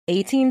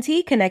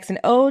AT&T connects an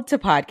ode to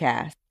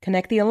podcast.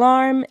 Connect the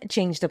alarm,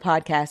 change the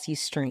podcast you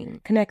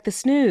stream. Connect the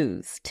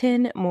snooze,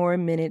 10 more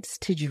minutes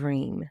to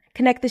dream.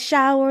 Connect the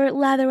shower,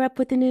 lather up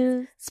with the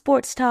news,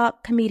 sports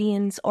talk,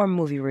 comedians, or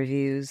movie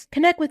reviews.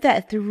 Connect with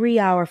that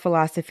 3-hour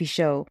philosophy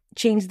show.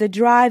 Change the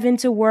drive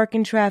into work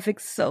and traffic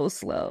so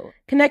slow.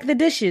 Connect the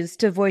dishes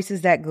to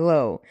voices that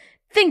glow.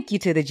 Thank you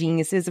to the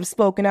geniuses of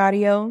spoken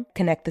audio.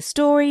 Connect the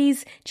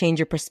stories, change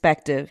your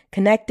perspective.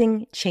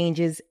 Connecting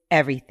changes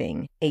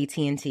everything.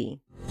 AT&T.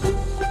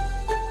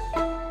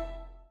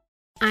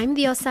 I'm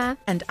Diosa.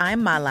 And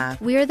I'm Mala.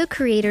 We are the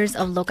creators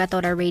of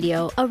Locatora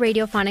Radio, a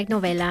radiophonic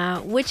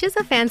novela, which is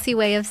a fancy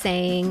way of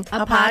saying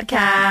a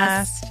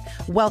podcast.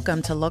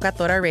 Welcome to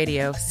Locatora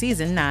Radio,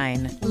 Season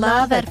 9.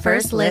 Love at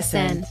first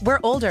listen. We're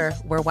older,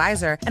 we're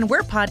wiser, and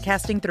we're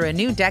podcasting through a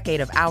new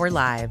decade of our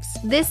lives.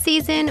 This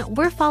season,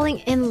 we're falling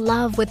in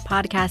love with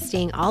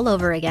podcasting all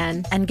over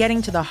again. And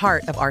getting to the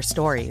heart of our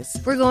stories.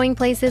 We're going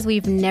places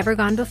we've never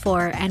gone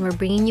before, and we're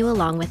bringing you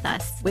along with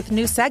us. With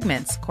new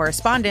segments,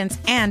 correspondence,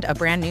 and a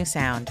brand new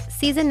sound.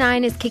 Season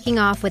 9 is kicking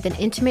off with an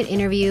intimate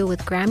interview with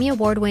Grammy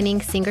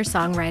Award-winning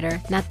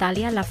singer-songwriter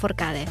Natalia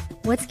Lafourcade.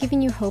 What's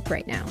giving you hope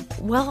right now?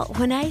 Well,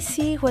 when I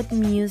see what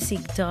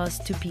music does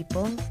to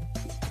people,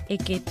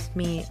 it gives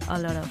me a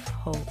lot of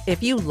hope.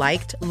 If you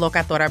liked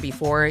Locatora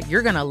before,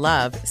 you're going to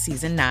love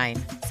Season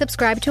 9.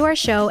 Subscribe to our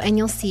show and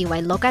you'll see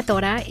why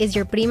Locatora is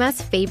your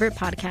prima's favorite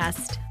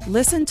podcast.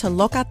 Listen to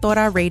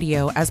Locatora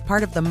Radio as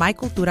part of the My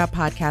Cultura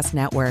Podcast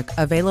Network,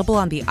 available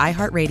on the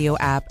iHeartRadio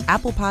app,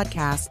 Apple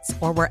Podcasts,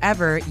 or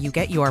wherever you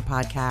get your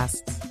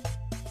podcasts.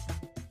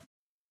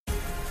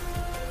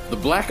 The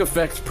Black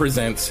Effect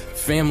presents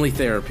Family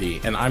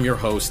Therapy, and I'm your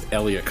host,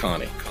 Elliot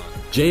Connie.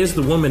 Jay is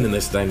the woman in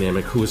this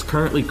dynamic who is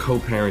currently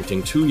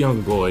co-parenting 2 young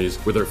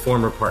boys with her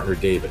former partner,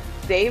 David.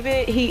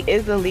 David, he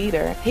is a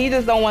leader. He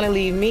just don't want to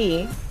leave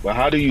me. But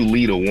how do you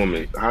lead a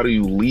woman? How do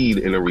you lead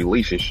in a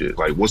relationship?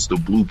 Like, what's the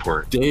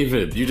blueprint?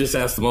 David, you just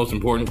asked the most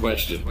important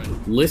question.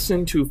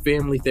 Listen to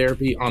Family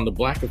Therapy on the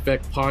Black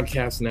Effect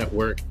Podcast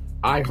Network,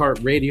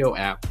 iHeartRadio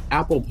app,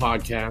 Apple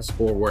Podcasts,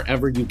 or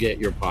wherever you get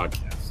your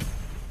podcasts.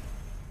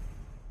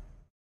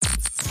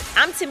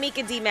 I'm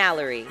Tamika D.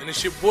 Mallory. And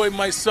it's your boy,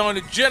 my son,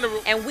 the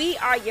General. And we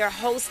are your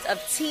hosts of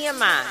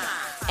TMI.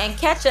 And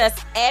catch us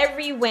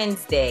every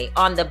Wednesday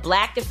on the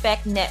Black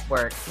Effect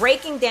Network,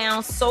 breaking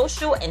down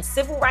social and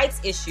civil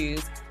rights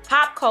issues,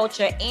 pop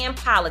culture, and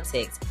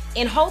politics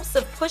in hopes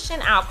of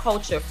pushing our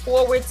culture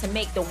forward to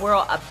make the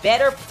world a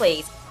better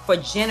place for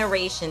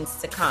generations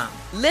to come.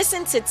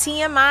 Listen to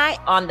TMI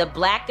on the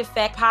Black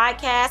Effect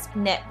Podcast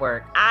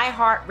Network,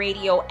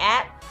 iHeartRadio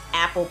app,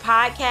 Apple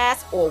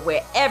Podcasts, or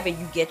wherever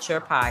you get your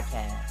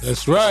podcasts.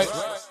 That's right.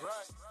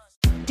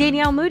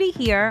 Danielle Moody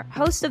here,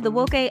 host of the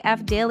Woke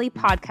AF Daily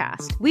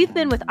podcast. We've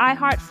been with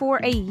iHeart for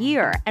a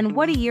year, and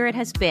what a year it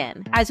has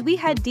been. As we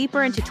head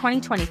deeper into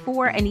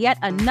 2024 and yet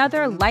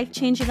another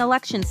life-changing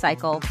election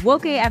cycle,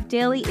 Woke AF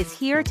Daily is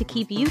here to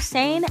keep you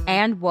sane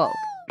and woke.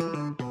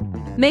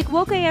 Make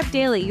Woke AF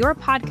Daily your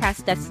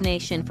podcast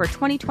destination for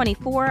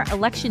 2024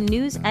 election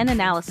news and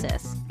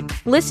analysis.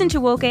 Listen to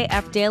Woke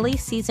AF Daily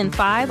Season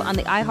 5 on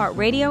the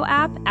iHeartRadio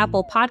app,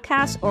 Apple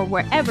Podcasts, or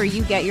wherever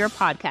you get your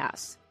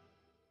podcasts.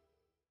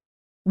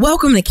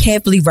 Welcome to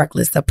Carefully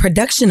Reckless, a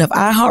production of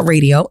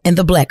iHeartRadio and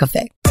The Black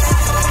Effect.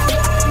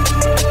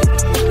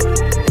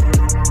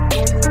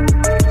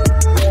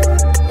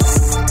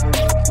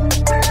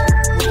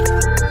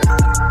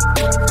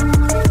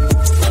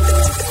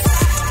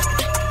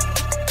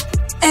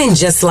 And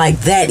just like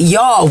that,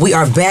 y'all, we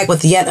are back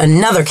with yet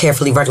another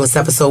Carefully Reckless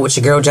episode with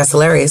your girl, Jess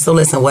Hilarious. So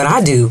listen, what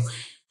I do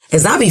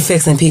is I be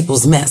fixing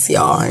people's mess,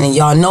 y'all. And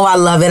y'all know I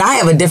love it. I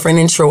have a different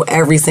intro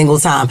every single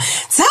time.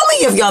 Tell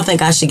me if y'all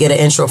think I should get an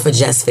intro for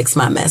Jess Fix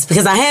My Mess.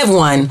 Because I have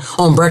one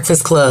on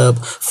Breakfast Club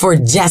for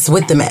Jess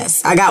with the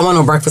Mess. I got one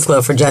on Breakfast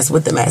Club for Jess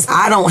with the Mess.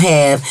 I don't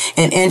have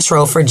an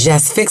intro for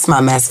Jess Fix My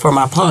Mess for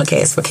my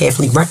podcast for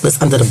Carefully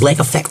Reckless under the Black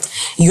Effect.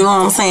 You know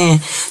what I'm saying?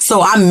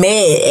 So I'm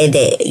mad at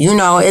that. You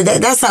know,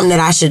 that's something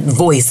that I should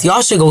voice.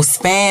 Y'all should go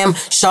spam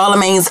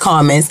Charlamagne's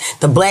comments,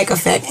 the Black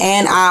Effect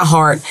and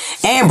iHeart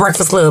and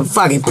Breakfast Club.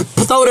 Fuck it.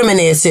 Throw them in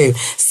there too.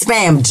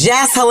 Spam.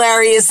 Jess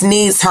Hilarious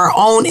needs her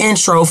own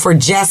intro for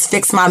Jess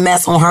Fix My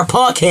Mess on her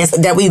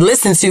podcast that we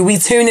listen to, we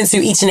tune into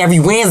each and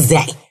every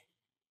Wednesday.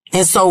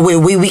 And so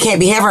we can't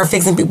be having her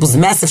fixing people's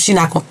mess if she's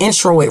not going to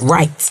intro it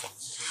right.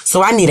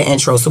 So I need an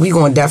intro. So we're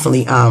going to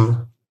definitely,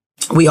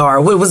 we are,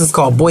 what was this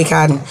called?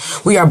 Boycotting.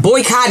 We are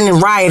boycotting and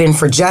rioting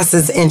for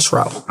Jess's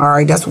intro. All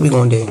right. That's what we're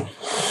going to do.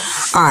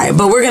 All right,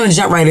 but we're going to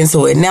jump right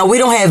into it. Now, we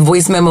don't have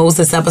voice memos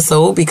this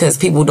episode because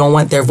people don't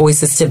want their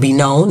voices to be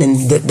known,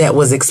 and that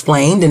was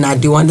explained, and I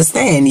do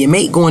understand. Your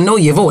mate going to know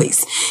your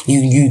voice.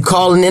 You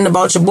calling in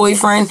about your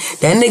boyfriend,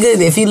 that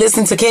nigga, if he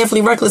listens to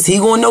Carefully Reckless, he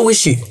going to know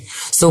it's you.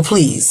 So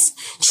please,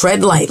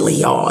 tread lightly,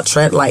 y'all.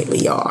 Tread lightly,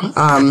 y'all.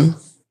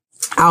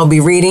 I'll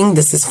be reading.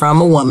 This is from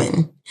a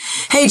woman.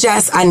 Hey,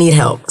 Jess, I need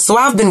help. So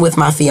I've been with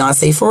my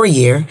fiance for 1.5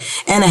 years,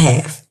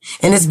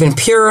 and it's been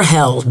pure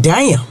hell.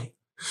 Damn.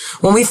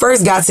 When we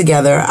first got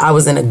together, I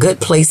was in a good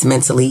place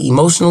mentally,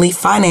 emotionally,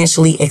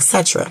 financially,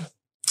 etc.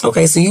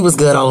 Okay, so you was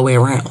good all the way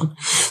around.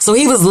 So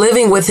he was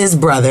living with his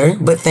brother,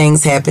 but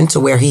things happened to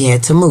where he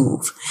had to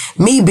move.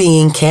 Me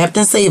being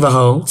Captain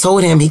Save-A-Ho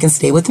told him he can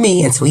stay with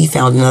me until he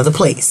found another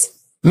place.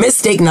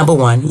 Mistake number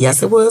one.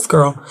 Yes, it was,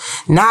 girl.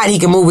 Not he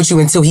can move with you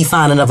until he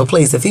find another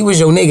place. If he was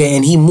your nigga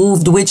and he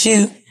moved with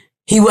you,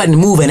 he wasn't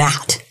moving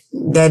out.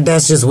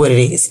 That's just what it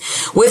is.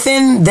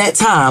 Within that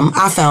time,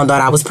 I found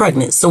out I was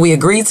pregnant. So we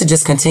agreed to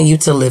just continue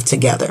to live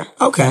together.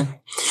 Okay.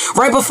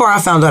 Right before I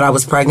found out I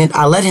was pregnant,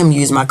 I let him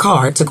use my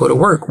car to go to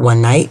work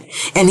one night,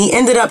 and he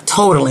ended up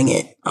totaling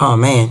it. Oh,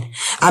 man.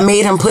 I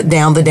made him put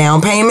down the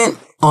down payment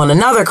on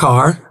another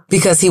car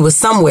because he was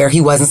somewhere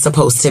he wasn't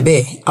supposed to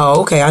be.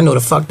 Oh, okay. I know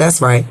the fuck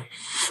that's right.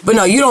 But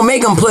no, you don't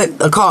make him put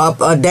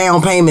a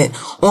down payment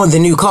on the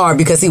new car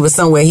because he was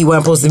somewhere he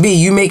wasn't supposed to be.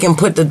 You make him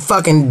put the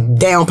fucking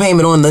down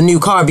payment on the new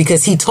car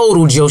because he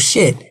totaled your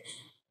shit.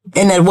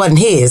 And that wasn't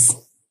his.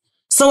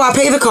 So I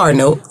pay the car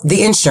note,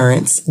 the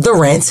insurance, the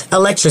rent,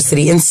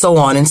 electricity, and so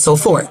on and so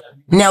forth.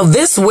 Now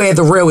this is where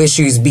the real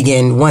issues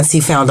begin once he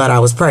found out I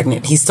was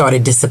pregnant. He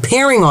started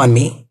disappearing on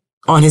me.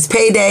 On his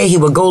payday, he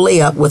would go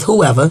lay up with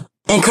whoever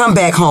and come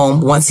back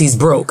home once he's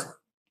broke.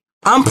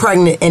 I'm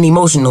pregnant and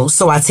emotional,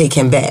 so I take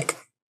him back.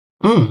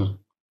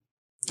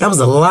 That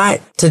was a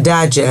lot to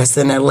digest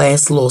in that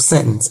last little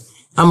sentence.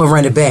 I'm gonna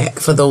run it back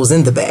for those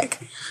in the back.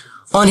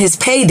 On his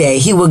payday,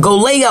 he would go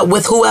lay up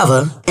with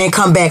whoever and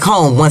come back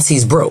home once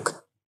he's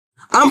broke.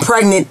 I'm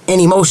pregnant and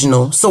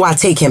emotional, so I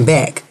take him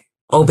back.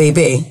 Oh,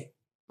 baby.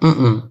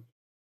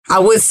 I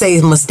would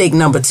say mistake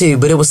number 2,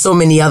 but there was so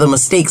many other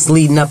mistakes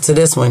leading up to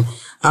this one.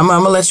 I'm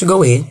gonna let you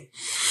go ahead.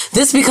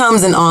 This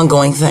becomes an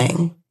ongoing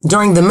thing.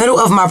 During the middle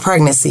of my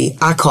pregnancy,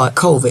 I caught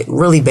COVID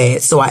really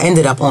bad, so I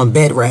ended up on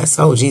bed rest.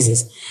 Oh,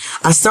 Jesus.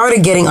 I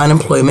started getting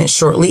unemployment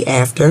shortly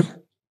after,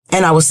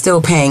 and I was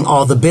still paying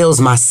all the bills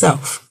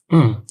myself.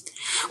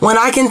 When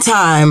I can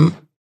time...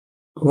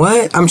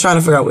 What? I'm trying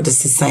to figure out what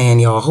this is saying,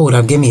 y'all. Hold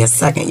up. Give me a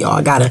second, y'all.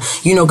 I gotta...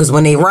 because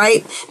when they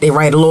write a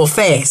little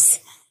fast.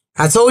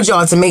 I told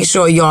y'all to make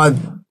sure y'all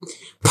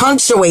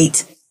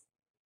punctuate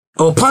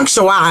or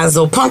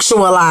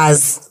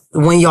punctualize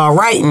when y'all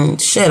writing.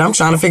 Shit, I'm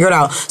trying to figure it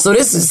out. So I'm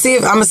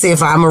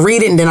gonna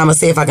read it and then I'm gonna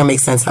see if I can make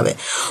sense of it.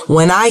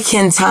 When I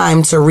can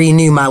time to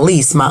renew my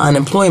lease, my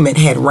unemployment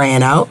had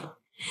ran out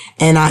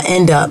and I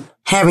end up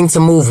having to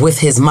move with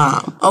his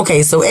mom.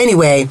 Okay, so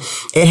anyway,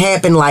 it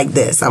happened like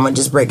this. I'm gonna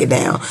just break it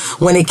down.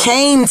 When it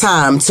came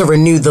time to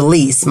renew the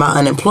lease, my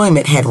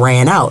unemployment had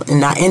ran out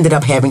and I ended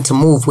up having to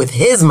move with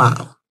his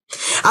mom.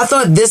 I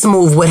thought this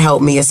move would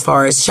help me as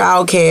far as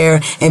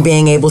childcare and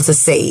being able to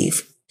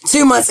save.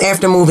 2 months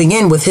after moving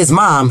in with his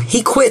mom,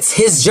 he quits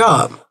his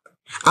job.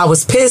 I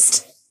was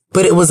pissed,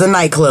 but it was a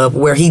nightclub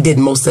where he did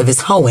most of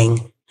his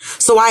hoeing.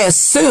 So I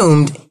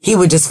assumed he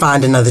would just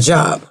find another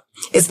job.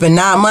 It's been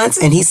 9 months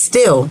and he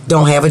still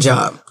don't have a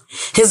job.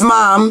 His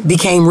mom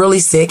became really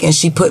sick and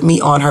she put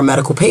me on her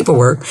medical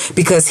paperwork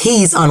because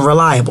he's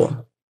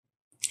unreliable.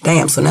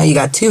 Damn, so now you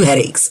got 2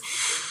 headaches.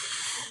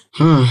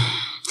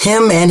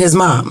 Him and his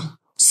mom.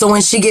 So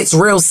when she gets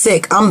real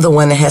sick, I'm the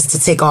one that has to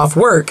take off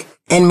work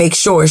and make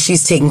sure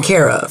she's taken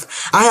care of.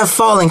 I have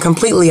fallen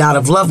completely out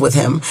of love with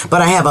him,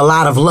 but I have a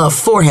lot of love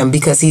for him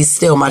because he's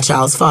still my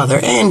child's father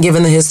and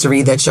given the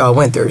history that y'all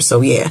went through.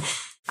 So yeah,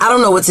 I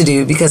don't know what to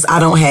do because I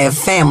don't have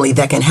family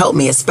that can help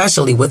me,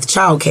 especially with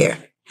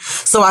childcare.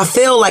 So I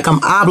feel like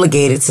I'm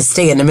obligated to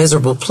stay in a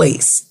miserable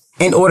place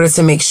in order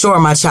to make sure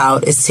my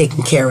child is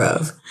taken care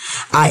of.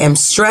 I am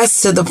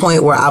stressed to the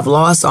point where I've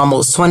lost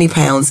almost 20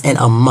 pounds in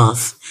a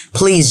month.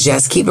 Please,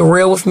 Jess, keep it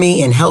real with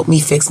me and help me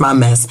fix my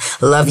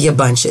mess. Love you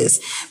bunches.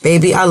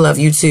 Baby, I love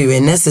you too.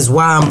 And this is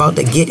why I'm about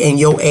to get in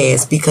your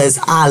ass because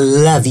I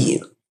love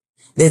you.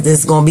 This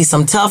is going to be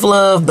some tough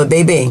love, but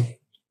baby,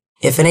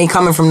 if it ain't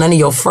coming from none of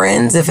your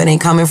friends, if it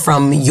ain't coming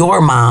from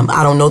your mom,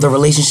 I don't know the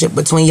relationship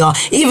between y'all.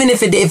 Even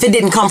if it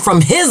didn't come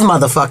from his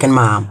motherfucking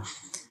mom,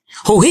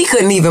 who he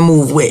couldn't even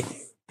move with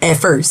at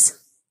first.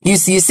 You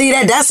see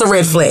that? That's a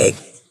red flag.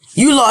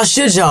 You lost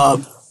your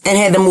job and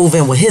had to move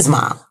in with his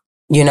mom.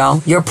 You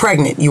know, you're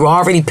pregnant. You were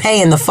already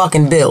paying the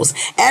fucking bills.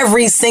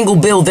 Every single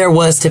bill there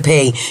was to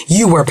pay,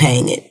 you were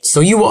paying it. So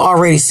you were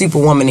already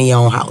superwoman in your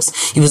own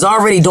house. You was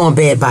already doing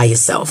bad by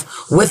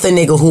yourself with a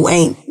nigga who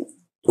ain't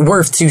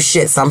worth 2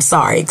 shits. I'm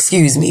sorry.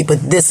 Excuse me.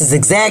 But this is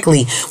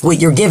exactly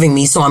what you're giving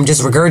me. So I'm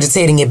just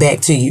regurgitating it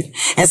back to you.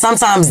 And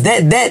sometimes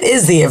that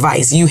is the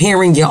advice. You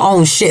hearing your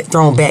own shit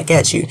thrown back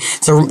at you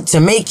to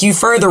make you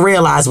further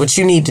realize what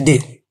you need to do.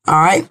 All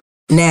right.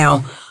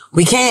 Now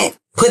we can't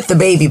put the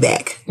baby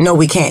back. No,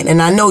 we can't.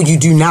 And I know you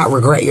do not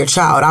regret your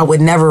child. I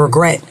would never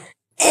regret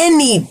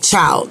any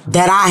child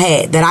that I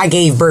had that I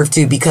gave birth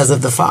to because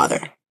of the father.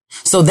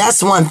 So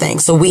that's one thing.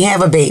 So we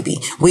have a baby.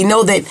 We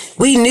knew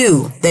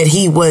that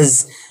he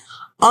was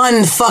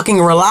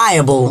unfucking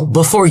reliable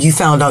before you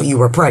found out you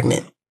were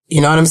pregnant.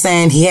 You know what I'm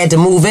saying? He had to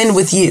move in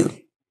with you.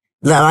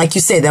 Like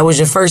you said, that was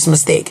your first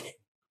mistake.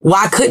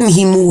 Why couldn't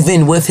he move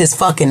in with his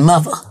fucking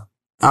mother?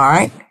 All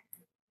right.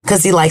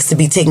 because he likes to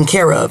be taken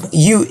care of.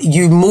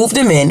 You moved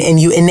him in and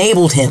you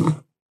enabled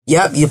him.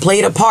 Yep, you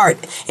played a part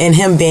in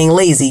him being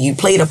lazy. You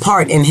played a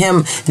part in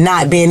him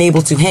not being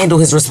able to handle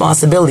his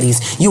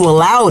responsibilities. You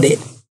allowed it,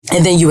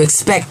 and then you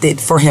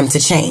expected for him to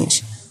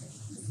change.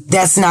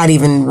 That's not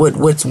even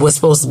what's supposed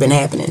to have been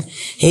happening.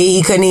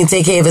 He couldn't even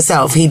take care of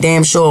himself. He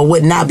damn sure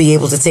would not be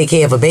able to take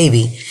care of a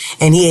baby.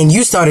 And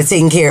you started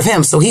taking care of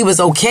him. So he was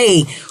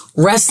okay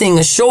resting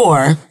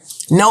ashore,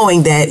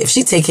 knowing that if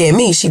she take care of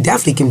me, she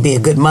definitely can be a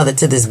good mother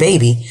to this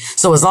baby.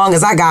 So as long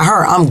as I got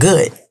her, I'm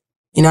good.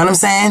 You know what I'm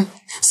saying?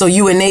 So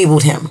you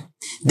enabled him.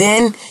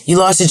 Then you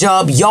lost your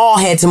job. Y'all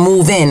had to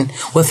move in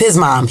with his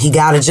mom. He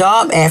got a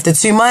job. After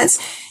 2 months,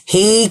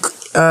 he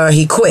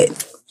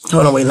quit.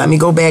 Hold on, wait, let me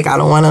go back. I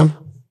don't want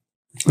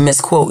to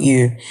misquote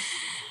you.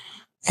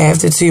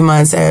 After 2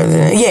 months,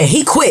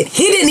 he quit.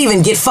 He didn't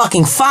even get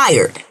fucking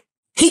fired.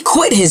 He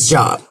quit his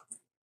job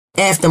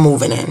after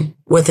moving in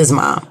with his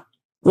mom.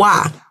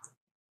 Why?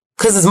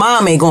 Because his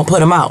mom ain't gonna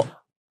put him out.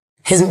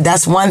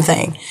 That's one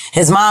thing.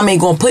 His mom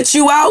ain't gonna put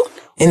you out,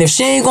 and if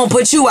she ain't gonna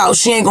put you out,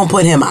 she ain't gonna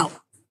put him out.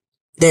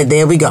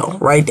 There we go,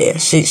 right there.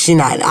 She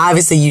not.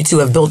 Obviously, you two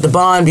have built the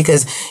bond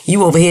because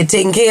you over here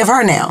taking care of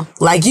her now.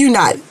 Like you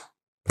not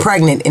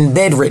pregnant and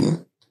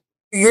bedridden.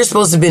 You're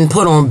supposed to have been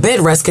put on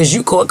bed rest because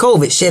you caught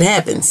COVID. Shit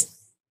happens.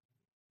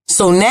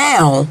 So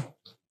now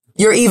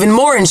you're even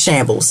more in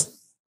shambles.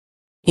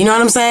 You know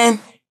what I'm saying?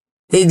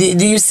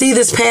 Do you see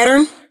this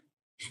pattern?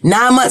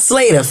 9 months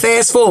later,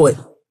 fast forward.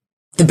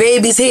 The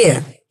baby's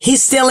here. He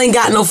still ain't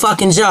got no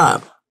fucking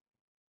job.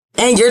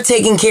 And you're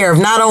taking care of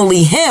not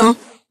only him,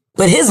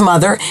 but his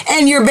mother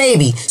and your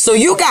baby. So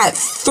you got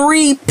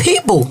 3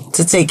 people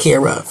to take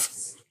care of.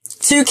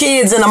 2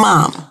 kids and a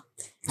mom.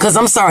 Because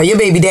I'm sorry, your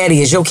baby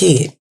daddy is your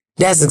kid.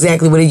 That's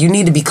exactly what you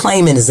need to be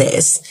claiming his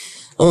ass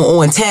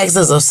on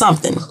taxes or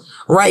something.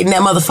 Writing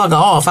that motherfucker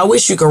off. I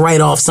wish you could write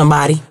off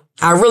somebody.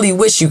 I really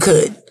wish you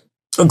could.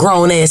 A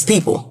grown ass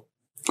people.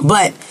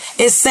 But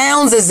it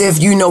sounds as if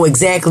you know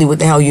exactly what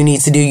the hell you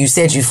need to do. You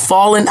said you've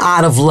fallen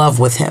out of love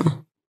with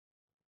him.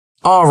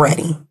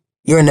 Already.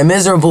 You're in a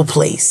miserable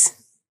place.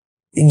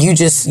 You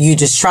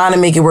just trying to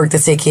make it work to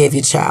take care of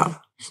your child.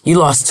 You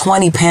lost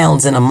 20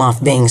 pounds in a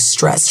month being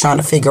stressed, trying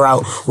to figure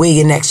out where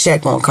your next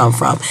check gonna come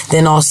from.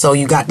 Then also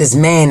you got this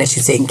man that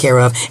you're taking care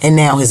of, and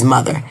now his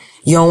mother.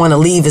 You don't want to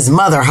leave his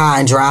mother high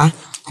and dry.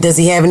 Does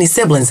he have any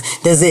siblings?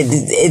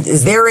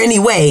 Is there any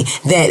way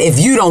that if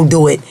you don't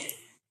do it,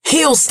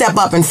 he'll step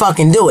up and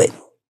fucking do it?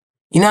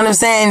 You know what I'm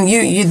saying?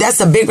 You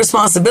that's a big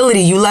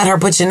responsibility. You let her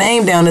put your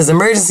name down as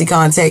emergency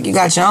contact. You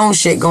got your own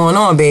shit going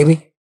on,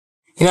 baby.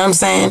 You know what I'm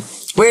saying?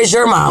 Where's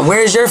your mom?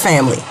 Where's your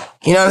family?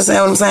 You know what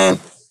I'm saying?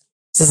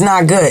 This is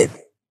not good.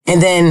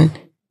 And then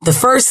the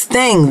first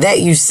thing that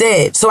you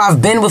said, so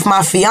I've been with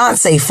my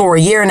fiance for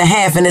 1.5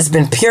 years and it's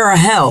been pure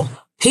hell.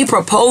 He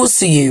proposed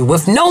to you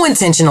with no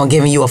intention on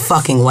giving you a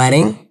fucking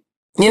wedding.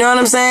 You know what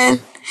I'm saying?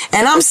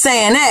 And I'm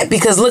saying that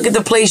because look at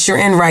the place you're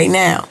in right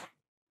now.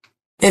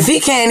 If he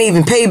can't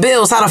even pay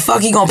bills, how the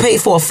fuck he gonna pay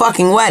for a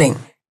fucking wedding?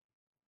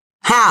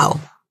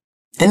 How?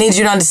 I need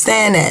you to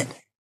understand that.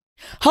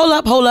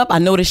 Hold up. I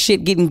know this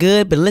shit getting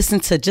good, but listen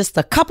to just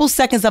a couple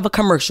seconds of a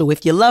commercial.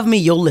 If you love me,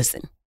 you'll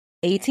listen.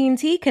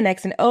 AT&T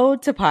connects an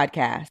ode to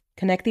podcast.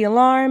 Connect the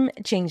alarm,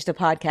 change the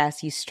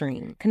podcast you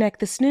stream. Connect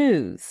the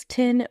snooze,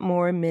 10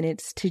 more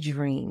minutes to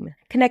dream.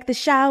 Connect the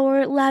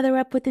shower, lather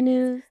up with the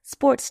news,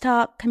 sports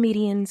talk,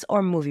 comedians,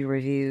 or movie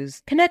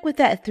reviews. Connect with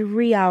that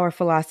 3-hour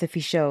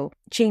philosophy show.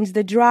 Change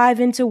the drive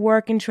into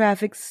work and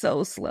traffic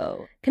so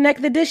slow.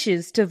 Connect the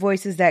dishes to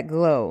voices that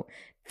glow.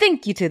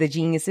 Thank you to the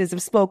geniuses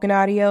of spoken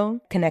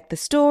audio. Connect the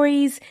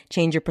stories,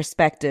 change your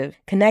perspective.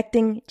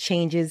 Connecting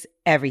changes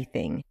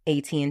everything.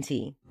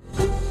 AT&T.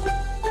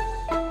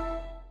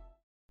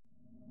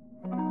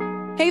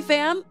 Hey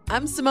fam,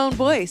 I'm Simone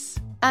Boyce.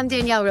 I'm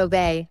Danielle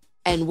Robay.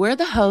 And we're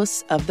the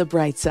hosts of The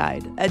Bright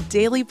Side, a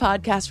daily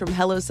podcast from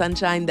Hello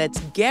Sunshine that's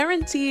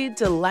guaranteed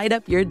to light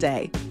up your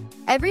day.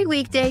 Every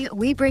weekday,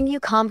 we bring you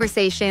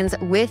conversations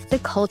with the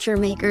culture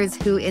makers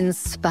who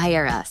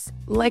inspire us.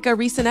 Like our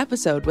recent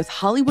episode with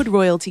Hollywood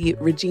royalty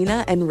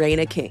Regina and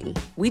Raina King.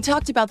 We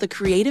talked about the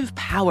creative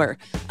power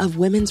of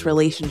women's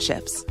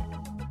relationships.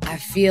 I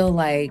feel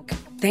like,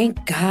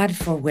 thank God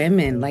for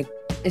women, like,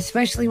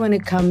 especially when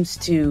it comes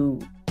to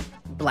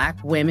Black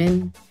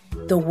women,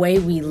 the way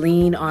we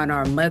lean on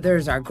our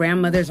mothers, our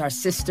grandmothers, our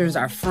sisters,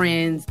 our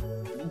friends.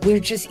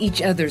 We're just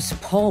each other's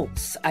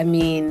pulse. I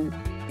mean,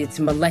 it's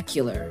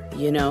molecular,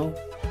 you know?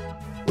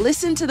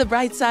 Listen to The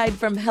Bright Side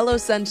from Hello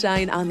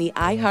Sunshine on the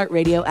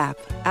iHeartRadio app,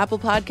 Apple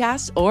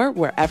Podcasts, or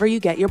wherever you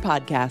get your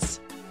podcasts.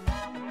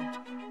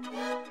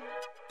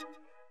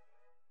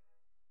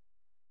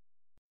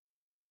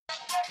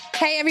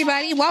 Hey,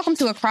 everybody. Welcome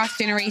to Across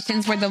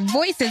Generations, where the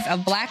voices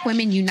of Black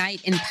women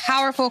unite in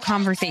powerful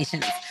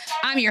conversations.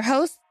 I'm your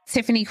host,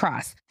 Tiffany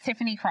Cross.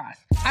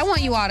 I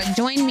want you all to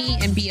join me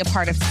and be a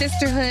part of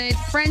sisterhood,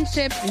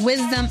 friendship,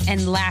 wisdom,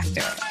 and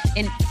laughter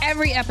In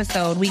every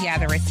episode, we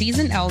gather a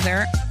seasoned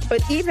elder.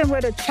 But even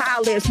with a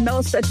child, there's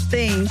no such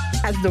thing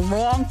as the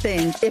wrong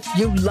thing if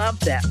you love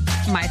them.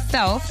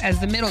 Myself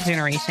as the middle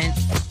generation.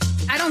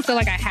 I don't feel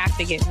like I have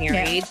to get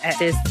married at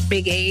this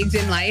big age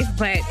in life,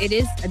 but it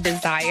is a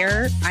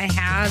desire I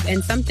have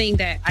and something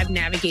that I've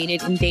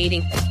navigated in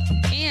dating.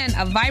 And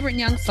a vibrant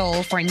young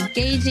soul for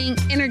engaging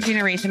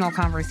intergenerational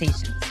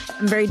conversations.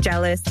 I'm very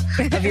jealous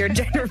of your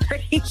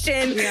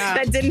generation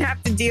that didn't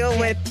have to deal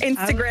with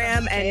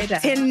Instagram and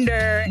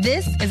Tinder.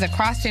 This is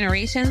Across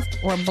Generations,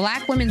 where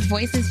Black women's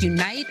voices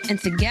unite, and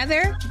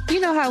together, you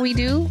know how we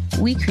do,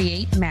 we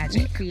create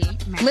magic.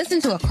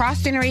 Listen to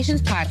Across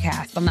Generations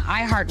podcast on the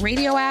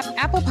iHeartRadio app,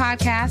 Apple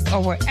Podcasts,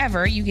 or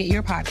wherever you get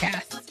your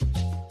podcasts.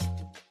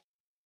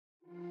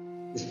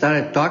 We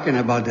started talking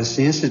about this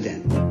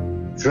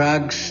incident.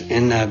 Drugs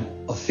and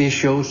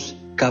officials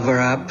cover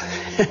up.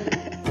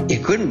 You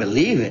couldn't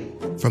believe it.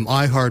 From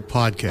iHeart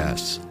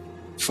Podcasts.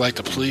 It's like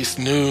the police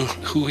knew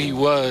who he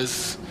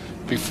was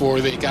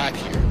before they got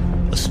here.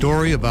 A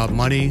story about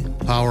money,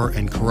 power,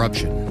 and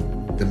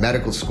corruption. The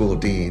medical school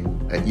dean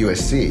at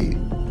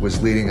USC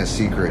was leading a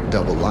secret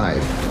double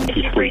life.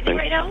 She's sleeping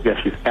right now?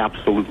 Yes, she's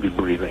absolutely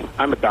breathing.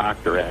 I'm a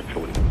doctor,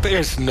 actually.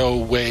 There's no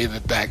way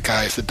that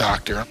guy's a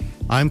doctor.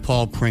 I'm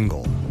Paul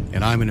Pringle,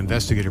 and I'm an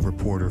investigative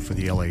reporter for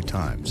the LA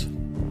Times.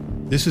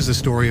 This is the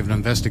story of an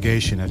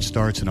investigation that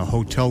starts in a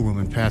hotel room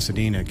in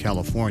Pasadena,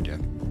 California,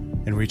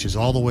 and reaches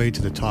all the way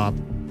to the top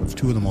of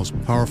two of the most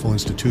powerful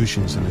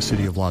institutions in the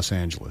city of Los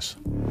Angeles.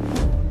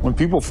 When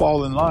people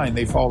fall in line,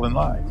 they fall in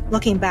line.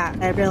 Looking back,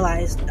 I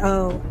realized,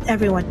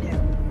 everyone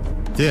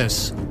knew.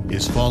 This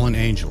is Fallen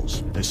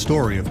Angels, a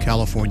story of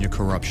California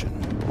corruption.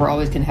 We're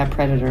always going to have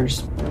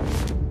predators.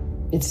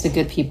 It's the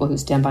good people who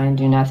stand by and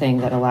do nothing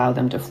that allow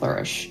them to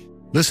flourish.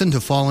 Listen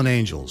to Fallen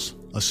Angels,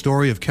 a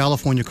story of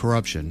California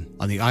corruption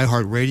on the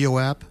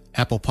iHeartRadio app,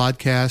 Apple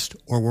Podcast,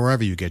 or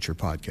wherever you get your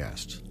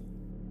podcasts.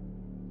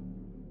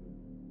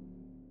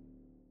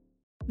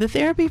 The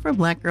Therapy for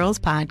Black Girls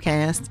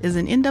podcast is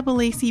an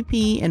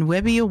NAACP and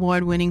Webby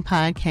Award-winning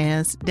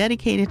podcast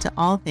dedicated to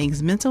all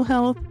things mental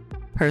health,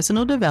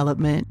 personal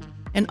development,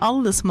 and all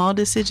of the small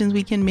decisions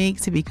we can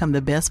make to become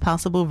the best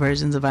possible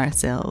versions of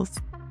ourselves.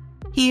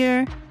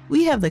 Here,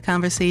 we have the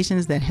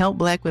conversations that help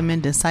Black women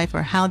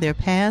decipher how their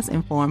past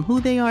inform who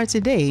they are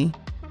today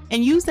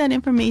and use that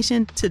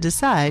information to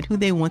decide who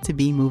they want to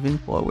be moving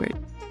forward.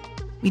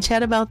 We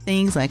chat about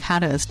things like how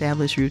to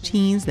establish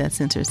routines that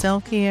center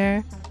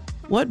self-care,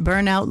 what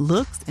burnout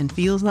looks and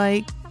feels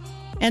like,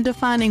 and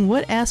defining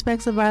what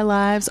aspects of our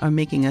lives are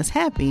making us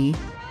happy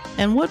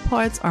and what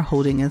parts are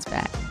holding us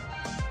back.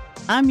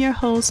 I'm your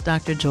host,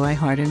 Dr. Joy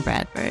Harden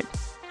Bradford,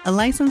 a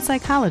licensed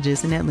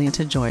psychologist in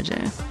Atlanta,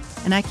 Georgia,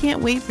 and I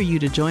can't wait for you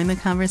to join the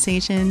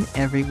conversation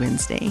every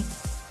Wednesday.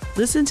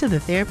 Listen to the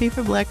Therapy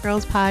for Black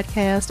Girls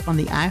podcast on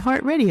the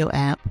iHeartRadio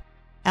app,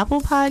 Apple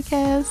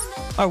Podcasts,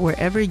 or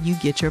wherever you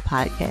get your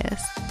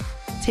podcasts.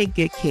 Take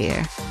good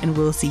care, and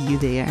we'll see you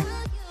there.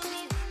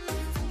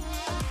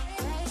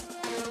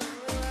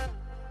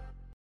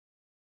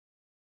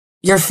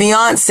 Your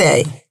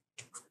fiance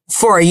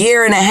for a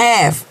year and a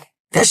half.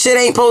 That shit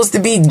ain't supposed to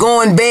be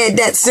going bad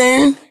that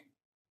soon,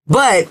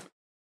 but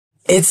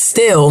it's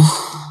still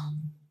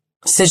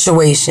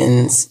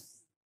situations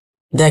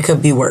that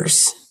could be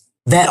worse,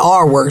 that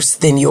are worse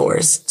than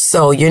yours.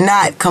 So you're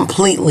not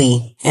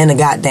completely in the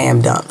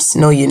goddamn dumps.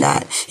 No, you're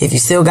not. If you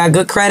still got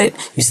good credit,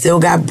 you still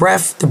got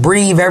breath to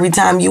breathe every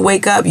time you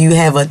wake up, you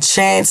have a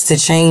chance to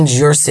change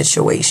your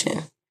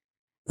situation.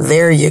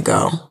 There you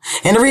go.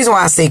 And the reason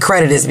why I say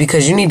credit is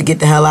because you need to get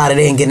the hell out of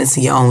there and get into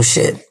your own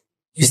shit.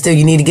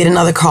 You need to get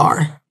another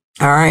car.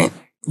 All right?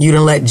 You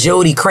done let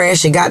Jody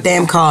crash your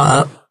goddamn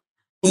car up.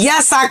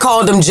 Yes, I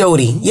called him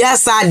Jody.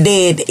 Yes, I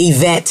did,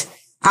 Yvette.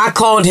 I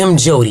called him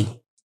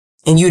Jody.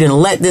 And you done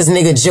let this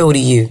nigga Jody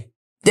you.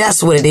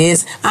 That's what it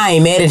is. I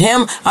ain't mad at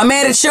him. I'm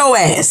mad at your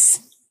ass.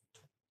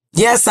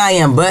 Yes, I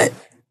am. But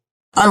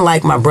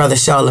unlike my brother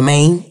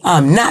Charlemagne,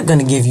 I'm not going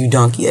to give you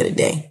donkey of the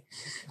day.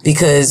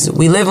 Because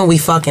we live and we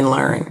fucking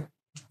learn.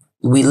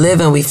 We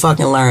live and we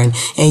fucking learn.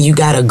 And you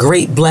got a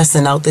great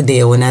blessing out the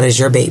deal, and that is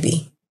your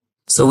baby.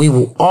 So we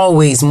will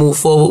always move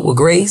forward with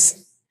grace.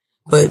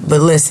 But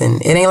listen,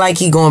 it ain't like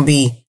he gonna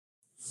be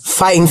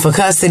fighting for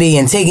custody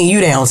and taking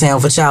you downtown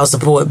for child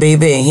support,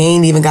 baby. He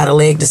ain't even got a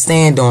leg to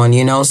stand on,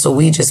 you know? So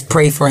we just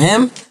pray for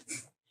him,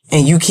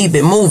 and you keep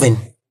it moving.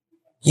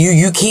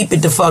 You keep it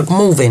the fuck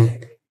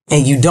moving,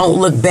 and you don't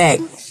look back.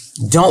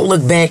 Don't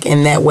look back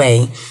in that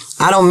way.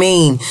 I don't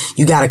mean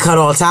you got to cut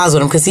all ties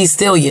with him, because he's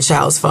still your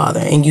child's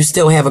father and you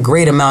still have a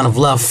great amount of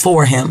love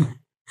for him.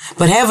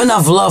 But have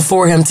enough love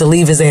for him to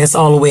leave his ass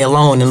all the way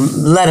alone and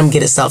let him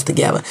get himself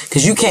together,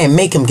 because you can't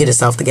make him get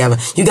himself together.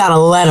 You got to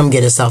let him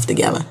get himself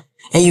together.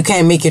 And you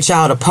can't make your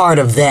child a part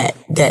of that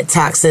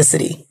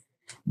toxicity,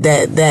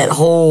 that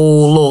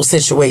whole little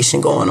situation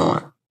going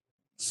on.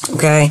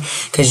 Okay?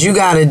 Because you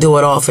got to do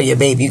it all for your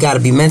baby. You got to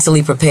be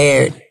mentally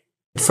prepared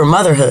for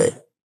motherhood,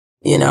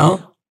 you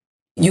know?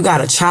 You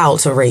got a child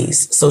to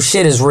raise. So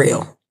shit is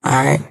real. All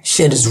right?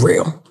 Shit is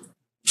real.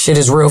 Shit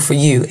is real for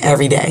you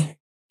every day.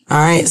 All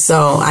right,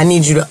 so I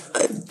need you to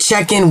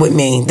check in with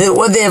me. The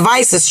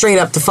advice is straight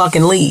up to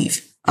fucking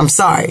leave. I'm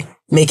sorry.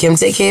 Make him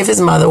take care of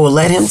his mother, or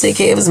let him take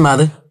care of his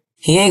mother.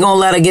 He ain't gonna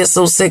let her get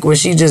so sick where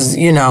she just,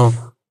 she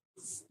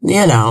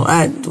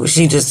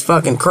just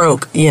fucking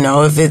croak.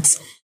 If it's,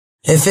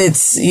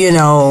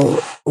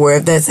 where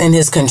if that's in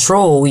his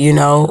control,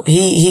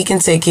 he can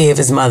take care of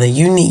his mother.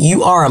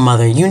 You are a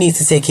mother. You need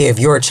to take care of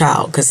your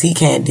child because he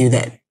can't do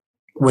that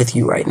with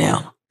you right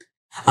now.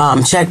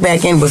 Check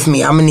back in with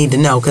me. I'm gonna need to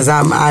know because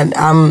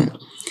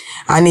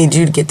I need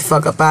you to get the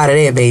fuck up out of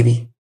there,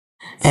 baby.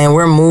 And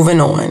we're moving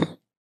on.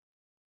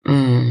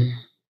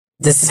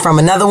 This is from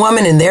another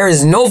woman, and there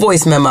is no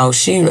voice memo.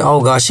 She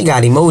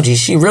got emojis.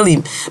 She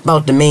really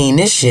about to mean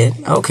this shit.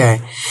 Okay.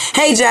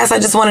 Hey, Jess, I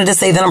just wanted to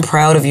say that I'm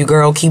proud of you,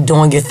 girl. Keep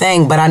doing your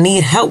thing, but I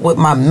need help with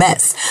my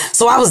mess.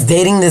 So I was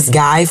dating this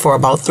guy for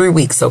about 3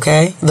 weeks,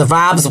 okay? The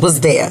vibes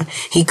was there.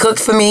 He cooked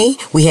for me.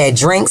 We had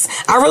drinks.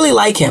 I really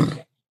like him.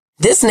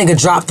 This nigga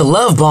dropped the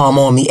love bomb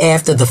on me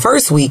after the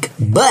first week,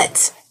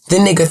 but the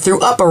nigga threw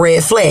up a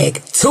red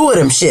flag. 2 of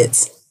them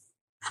shits.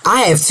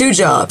 I have 2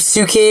 jobs,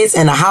 2 kids,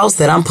 and a house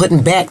that I'm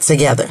putting back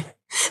together.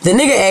 The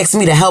nigga asked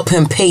me to help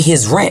him pay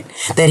his rent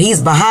that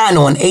he's behind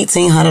on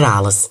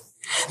 $1,800.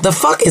 The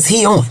fuck is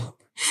he on?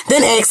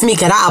 Then asked me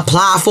could I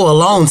apply for a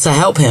loan to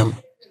help him.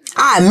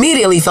 I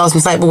immediately felt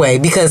some type of way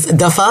because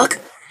the fuck?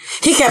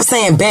 He kept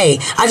saying, bae,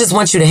 I just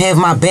want you to have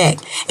my back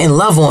and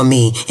love on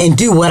me and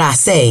do what I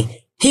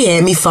say. He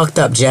had me fucked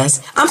up,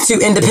 Jess. I'm too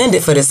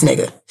independent for this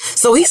nigga.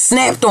 So he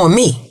snapped on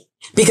me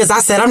because I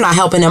said I'm not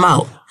helping him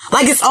out.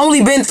 Like it's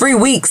only been 3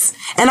 weeks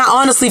and I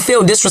honestly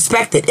feel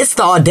disrespected. It's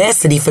the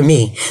audacity for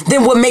me.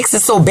 Then what makes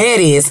it so bad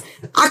is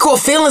I caught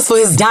feelings for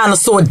his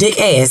dinosaur dick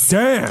ass.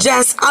 Damn.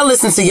 Jess, I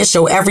listen to your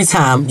show every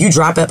time you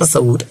drop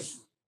episode.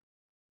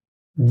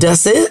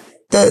 That's it?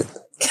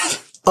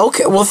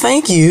 Okay, well,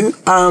 thank you.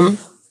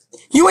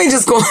 You ain't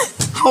just going...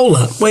 Hold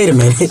up. Wait a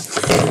minute.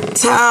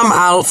 Time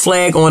out,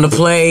 flag on the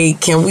play.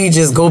 Can we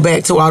just go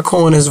back to our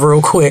corners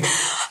real quick?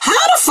 How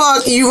the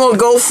fuck you gonna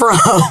go from...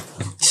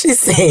 She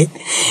said,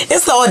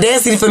 it's the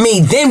audacity for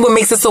me. Then what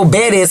makes it so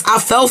bad is I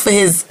fell for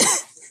his...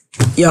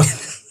 Yo.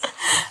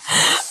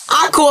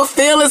 I caught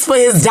feelings for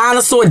his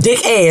dinosaur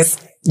dick ass.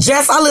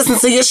 Jess, I listen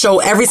to your show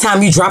every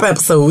time you drop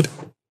episode.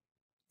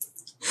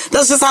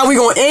 That's just how we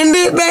gonna end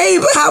it,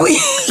 babe. How we...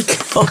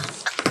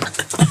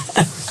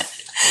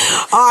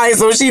 All right,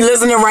 so she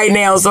listening right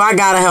now, so I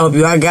gotta help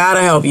you. I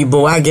gotta help you,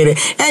 boo. I get it.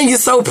 And you're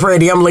so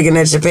pretty. I'm looking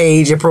at your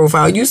page, your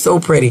profile. You so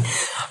pretty.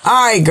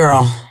 All right,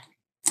 girl.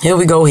 Here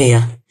we go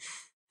here.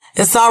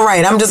 It's all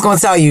right. I'm just gonna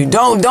tell you,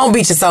 don't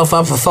beat yourself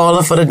up for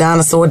falling for the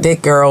dinosaur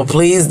dick, girl.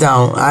 Please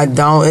don't. I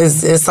don't.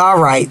 It's all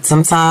right.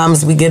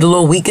 Sometimes we get a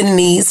little weak in the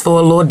knees for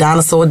a little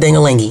dinosaur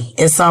dingalingy.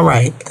 It's all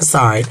right. It's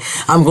all right.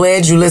 I'm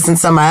glad you listened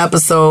to my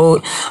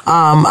episode.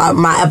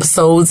 My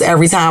episodes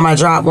every time I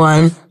drop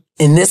one.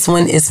 And this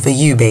one is for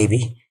you,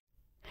 baby.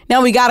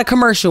 Now we got a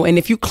commercial, and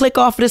if you click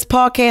off of this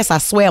podcast, I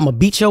swear I'm gonna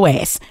beat your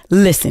ass.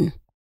 Listen.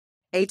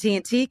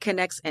 AT&T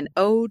connects an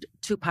ode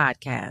to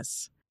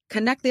podcasts.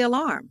 Connect the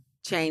alarm.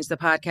 Change the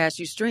podcast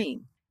you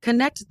stream.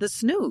 Connect the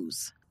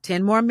snooze.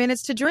 10 more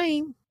minutes to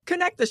dream.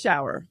 Connect the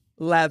shower.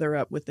 Lather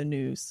up with the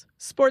news.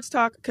 Sports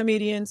talk,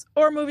 comedians,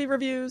 or movie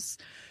reviews.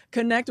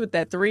 Connect with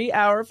that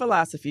 3-hour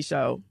philosophy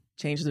show.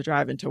 Change the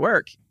drive into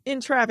work. In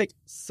traffic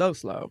so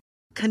slow.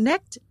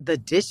 Connect the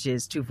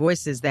dishes to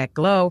voices that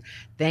glow.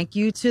 Thank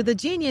you to the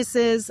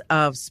geniuses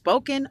of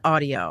spoken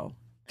audio.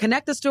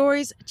 Connect the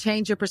stories,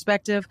 change your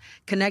perspective.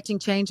 Connecting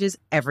changes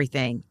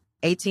everything.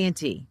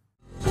 AT&T.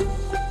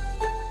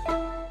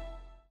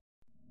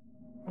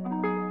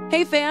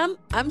 Hey fam,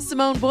 I'm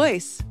Simone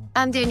Boyce.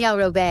 I'm Danielle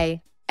Robay.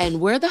 And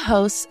we're the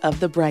hosts of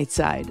The Bright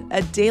Side,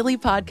 a daily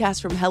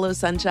podcast from Hello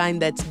Sunshine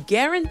that's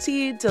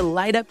guaranteed to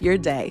light up your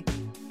day.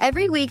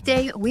 Every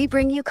weekday, we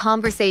bring you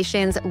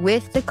conversations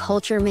with the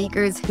culture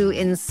makers who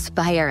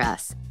inspire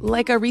us.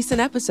 Like our recent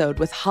episode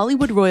with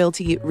Hollywood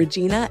royalty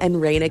Regina and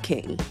Raina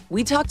King.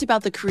 We talked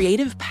about the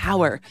creative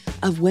power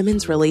of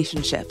women's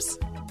relationships.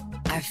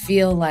 I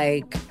feel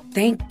like,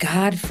 thank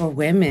God for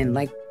women,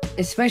 like,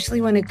 especially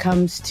when it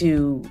comes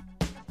to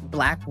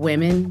Black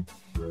women,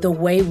 the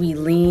way we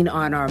lean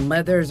on our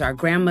mothers, our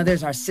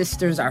grandmothers, our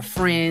sisters, our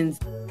friends.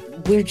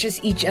 We're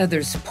just each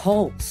other's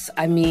pulse.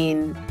 I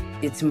mean,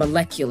 it's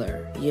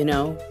molecular, you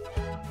know?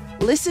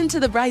 Listen to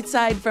The Bright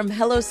Side from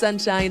Hello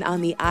Sunshine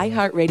on the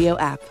iHeartRadio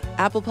app,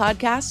 Apple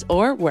Podcasts,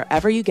 or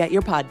wherever you get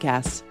your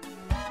podcasts.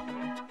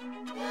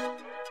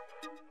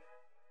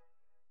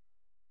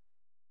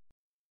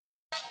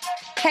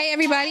 Hey,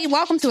 everybody.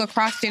 Welcome to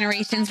Across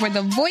Generations, where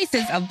the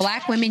voices of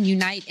Black women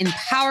unite in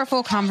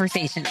powerful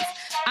conversations.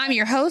 I'm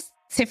your host,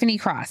 Tiffany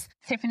Cross.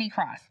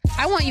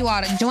 I want you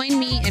all to join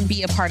me and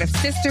be a part of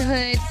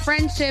sisterhood,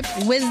 friendship,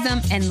 wisdom,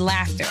 and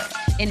laughter.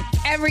 In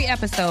every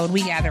episode,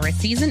 we gather a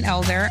seasoned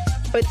elder.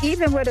 But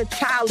even with a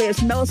child,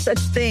 there's no such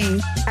thing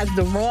as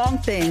the wrong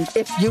thing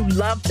if you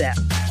love them.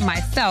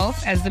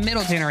 Myself, as the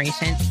middle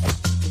generation.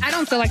 I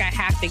don't feel like I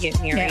have to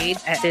get married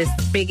at this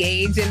big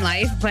age in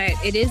life, but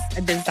it is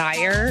a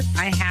desire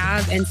I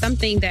have and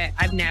something that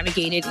I've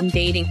navigated in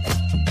dating.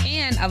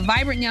 and a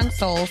vibrant young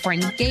soul for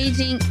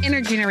engaging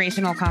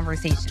intergenerational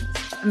conversations.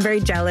 I'm very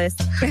jealous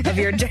of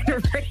your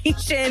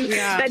generation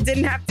that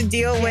didn't have to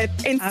deal with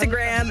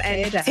Instagram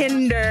and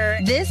Tinder.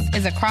 This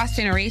is Across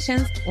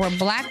Generations, where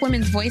Black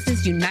women's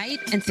voices unite,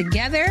 and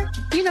together,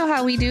 you know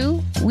how we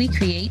do, we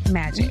create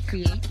magic.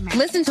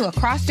 Listen to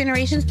Across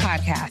Generations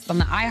podcast on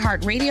the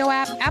iHeartRadio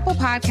app, Apple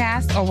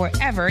Podcasts, or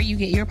wherever you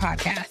get your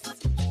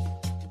podcasts.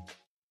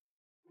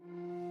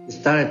 We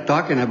started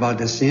talking about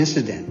this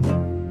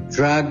incident.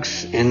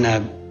 Drugs and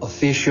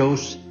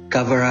officials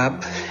cover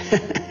up.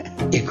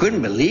 You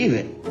couldn't believe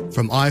it.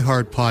 From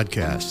iHeart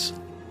Podcasts.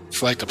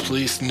 It's like the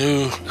police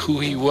knew who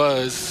he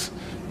was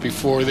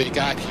before they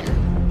got here.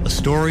 A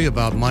story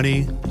about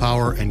money,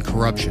 power, and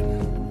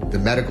corruption. The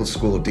medical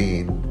school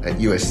dean at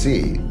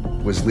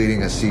USC was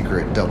leading a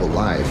secret double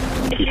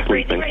life. Is she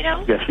breathing right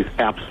now? Yes, she's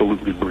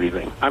absolutely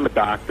breathing. I'm a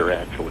doctor,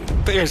 actually.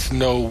 There's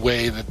no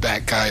way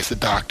that guy's a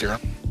doctor.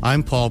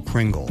 I'm Paul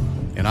Pringle,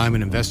 and I'm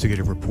an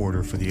investigative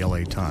reporter for the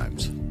LA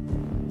Times.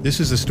 This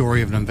is the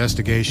story of an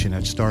investigation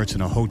that starts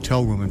in a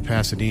hotel room in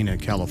Pasadena,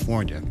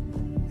 California,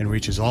 and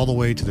reaches all the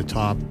way to the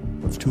top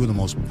of two of the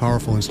most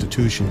powerful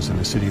institutions in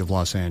the city of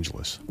Los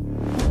Angeles.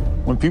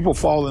 When people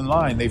fall in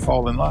line, they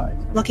fall in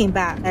line. Looking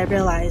back, I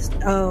realized,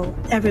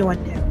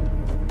 everyone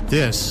knew.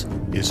 This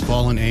is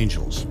Fallen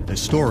Angels, a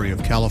story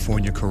of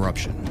California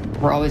corruption.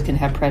 We're always going to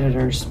have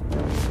predators.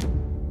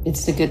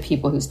 It's the good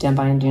people who stand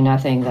by and do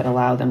nothing that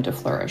allow them to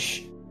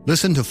flourish.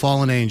 Listen to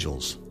Fallen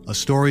Angels, a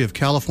story of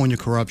California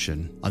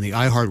corruption on the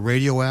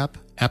iHeartRadio app,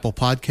 Apple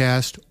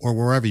Podcast, or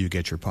wherever you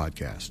get your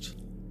podcasts.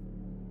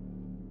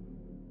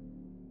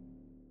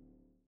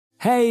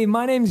 Hey,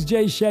 my name's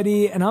Jay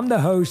Shetty, and I'm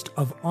the host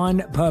of On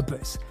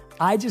Purpose.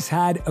 I just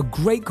had a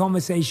great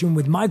conversation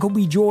with Michael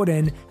B.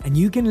 Jordan, and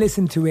you can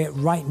listen to it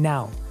right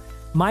now.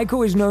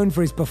 Michael is known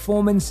for his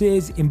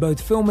performances in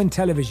both film and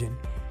television.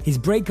 His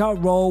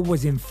breakout role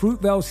was in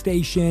Fruitvale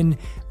Station,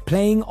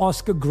 playing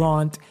Oscar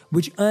Grant,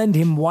 which earned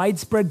him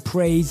widespread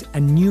praise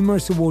and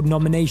numerous award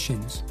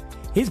nominations.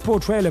 His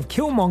portrayal of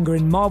Killmonger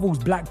in Marvel's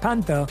Black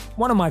Panther,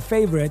 one of my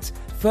favorites,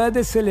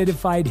 further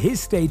solidified his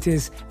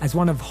status as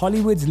one of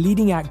Hollywood's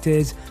leading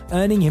actors,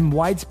 earning him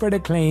widespread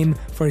acclaim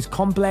for his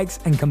complex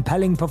and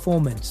compelling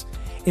performance.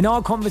 In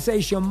our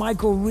conversation,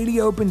 Michael really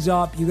opens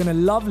up. You're going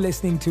to love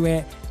listening to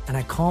it, and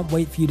I can't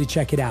wait for you to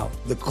check it out.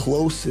 The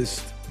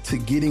closest to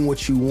getting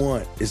what you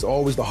want is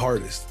always the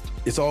hardest.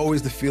 It's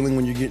always the feeling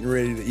when you're getting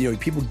ready to,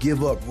 people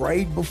give up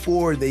right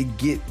before they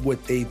get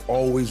what they've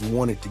always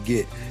wanted to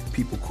get.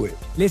 People quit.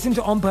 Listen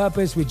to On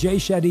Purpose with Jay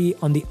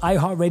Shetty on the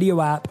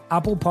iHeartRadio app,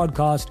 Apple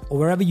Podcast, or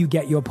wherever you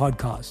get your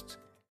podcasts.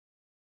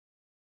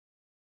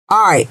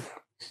 All right.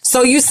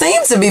 So you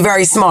seem to be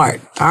very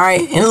smart. All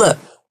right. And look,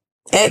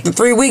 at the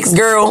 3 weeks,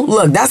 girl,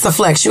 look, that's a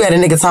flex. You had a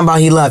nigga talking about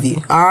he love you.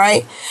 All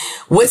right.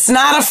 What's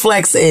not a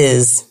flex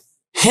is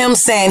him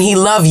saying he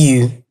love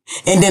you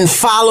and then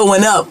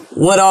following up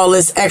with all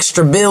this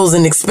extra bills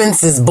and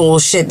expenses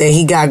bullshit that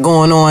he got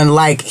going on.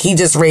 Like he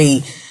just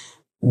ready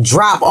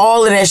drop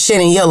all of that shit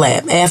in your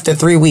lap after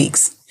 3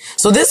 weeks.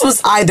 So this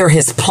was either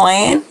his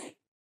plan,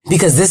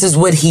 because this is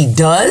what he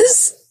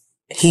does.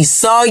 He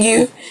saw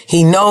you.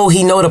 He know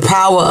the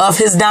power of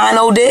his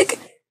dino dick.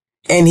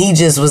 And he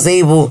just was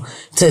able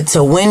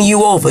to win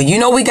you over.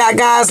 We got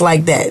guys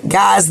like that.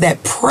 Guys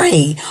that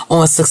prey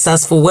on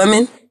successful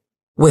women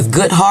with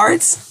good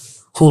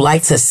hearts who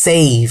like to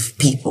save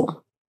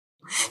people.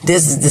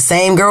 This is the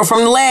same girl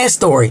from the last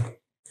story.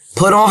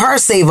 Put on her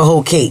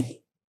save-a-hoe cape.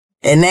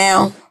 And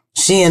now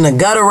she in the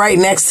gutter right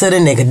next to the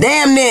nigga.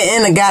 Damn near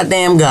in the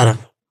goddamn gutter.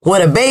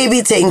 With a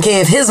baby taking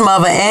care of his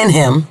mother and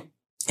him.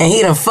 And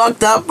he done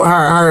fucked up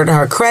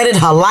her credit,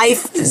 her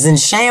life is in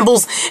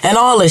shambles, and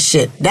all this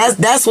shit.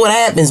 That's what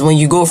happens when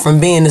you go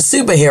from being a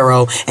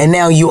superhero and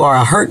now you are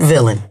a hurt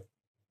villain.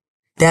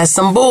 That's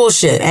some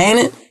bullshit, ain't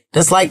it?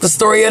 That's like the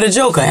story of the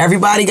Joker.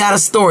 Everybody got a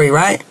story,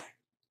 right?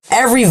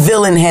 Every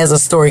villain has a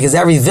story because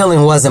every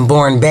villain wasn't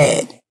born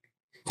bad.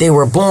 They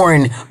were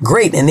born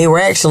great, and they were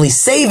actually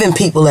saving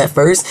people at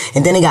first,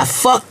 and then they got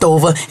fucked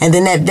over, and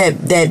then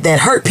that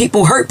hurt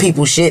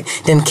people shit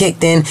then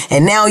kicked in,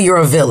 and now you're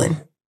a villain.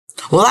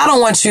 Well, I don't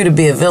want you to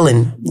be a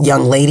villain,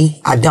 young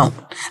lady. I don't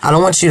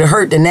want you to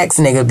hurt the next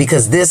nigga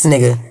because this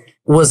nigga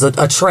was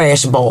a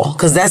trash ball,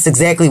 because that's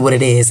exactly what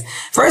it is.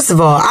 First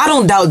of all, I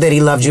don't doubt that he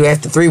loved you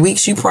after 3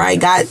 weeks. You probably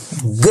got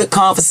good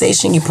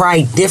conversation. You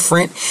probably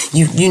different.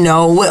 You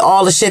know, with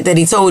all the shit that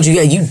he told you,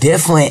 yeah, you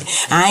different.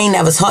 I ain't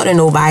never talked to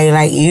nobody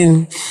like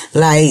you.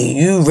 Like,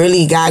 you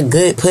really got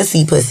good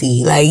pussy.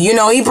 Like,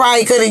 he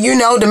probably could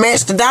have, to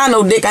match the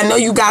dino dick. I know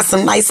you got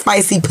some nice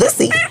spicy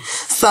pussy.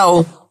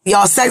 So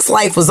y'all sex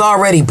life was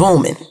already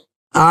booming.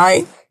 All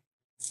right.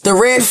 The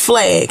red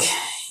flag.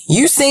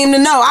 You seem to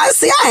know. I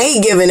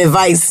hate giving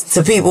advice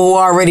to people who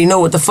already know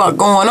what the fuck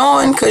going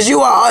on, because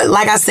you are,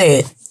 like I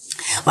said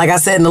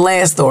in the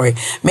last story,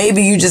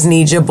 maybe you just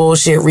need your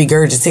bullshit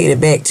regurgitated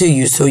back to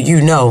you so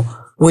you know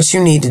what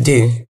you need to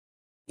do.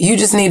 You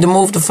just need to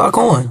move the fuck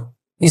on.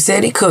 You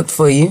said he cooked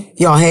for you.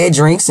 Y'all had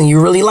drinks and you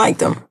really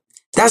liked him.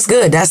 That's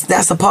good.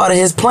 That's a part of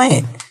his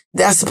plan.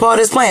 That's the part of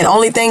his plan.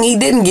 Only thing he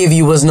didn't give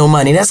you was no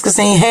money. That's because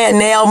he ain't had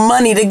now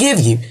money to give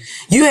you.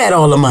 You had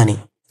all the money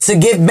to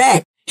give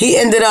back. He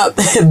ended up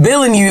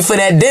billing you for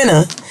that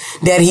dinner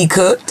that he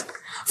cooked,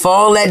 for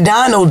all that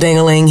dino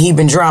dingling he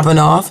been dropping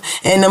off,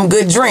 and them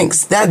good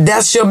drinks.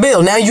 That's your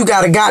bill. Now you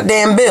got a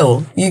goddamn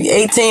bill. You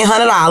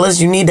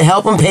 $1,800. You need to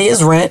help him pay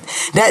his rent.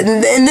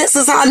 And this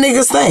is how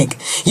niggas think.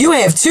 You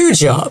have 2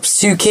 jobs,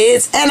 2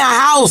 kids, and a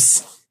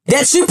house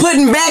that you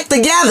putting back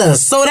together.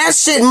 So that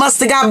shit must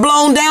have got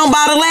blown down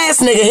by the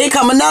last nigga. Here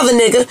come another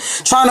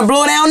nigga trying to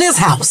blow down this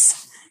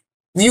house.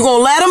 You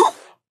gonna let him?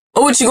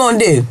 Or what you gonna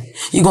do?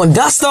 You gonna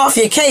dust off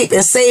your cape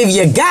and save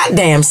your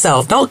goddamn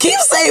self. Don't keep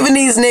saving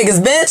these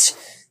niggas, bitch.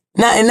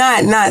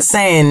 Not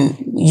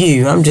saying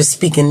you. I'm just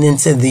speaking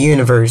into the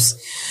universe.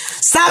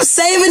 Stop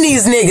saving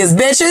these niggas,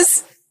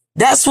 bitches.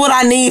 That's what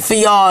I need for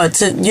y'all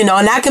to,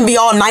 and I can be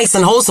all nice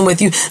and wholesome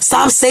with you.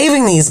 Stop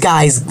saving these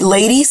guys,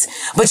 ladies.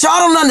 But y'all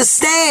don't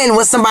understand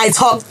when somebody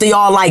talks to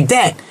y'all like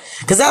that.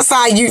 Because that's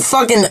how you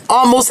fucking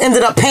almost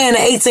ended up paying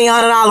an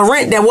 $1,800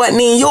 rent that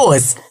wasn't even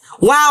yours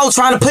while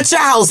trying to put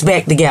your house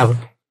back together.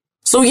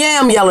 So yeah,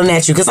 I'm yelling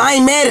at you because I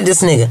ain't mad at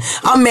this nigga.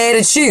 I'm mad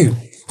at you.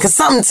 Because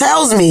something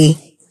tells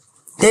me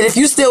that if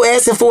you still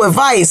asking for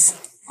advice,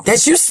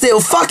 that you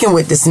still fucking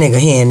with this nigga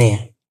here and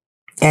there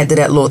after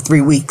that little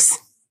 3 weeks.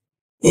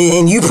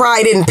 And you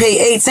probably didn't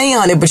pay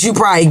 $1,800, but you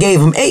probably gave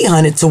him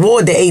 $800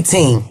 toward the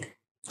 $1,800.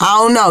 I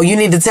don't know. You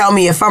need to tell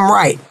me if I'm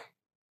right.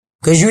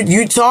 Cause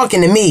you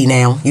talking to me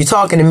now. You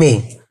talking to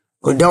me.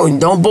 Well,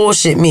 don't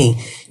bullshit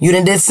me. You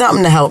done did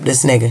something to help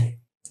this nigga.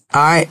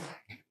 All right?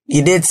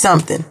 You did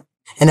something.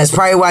 And that's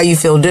probably why you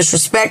feel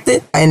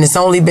disrespected. And it's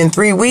only been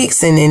 3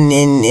 weeks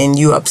and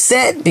you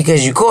upset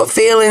because you caught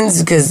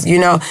feelings because,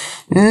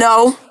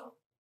 no,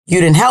 you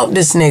didn't help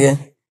this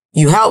nigga.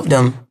 You helped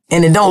him.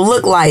 And it don't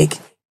look like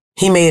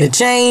he made a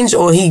change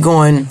or he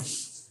going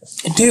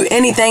to do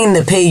anything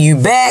to pay you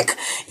back.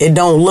 It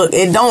don't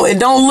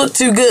look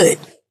too good.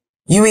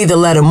 You either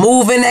let him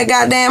move in that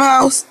goddamn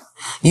house.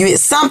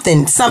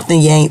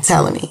 Something you ain't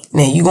telling me.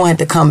 Now you gonna have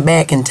to come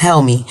back and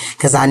tell me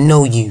because I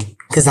know you,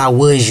 because I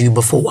was you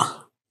before.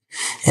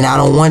 And I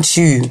don't want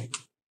you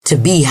to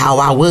be how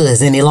I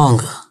was any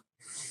longer.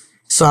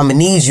 So I'm gonna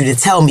need you to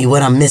tell me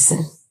what I'm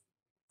missing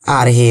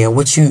out of here,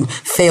 what you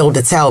failed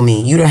to tell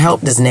me. You done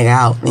helped this nigga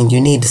out and you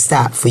need to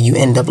stop before you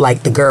end up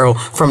like the girl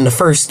from the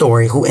first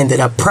story who ended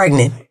up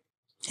pregnant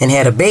and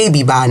had a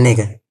baby by a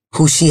nigga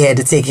who she had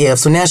to take care of.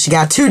 So now she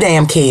got 2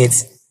 damn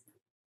kids,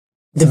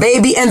 the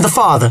baby and the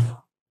father.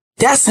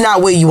 That's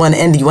not where you want to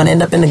end. You want to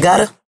end up in the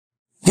gutter?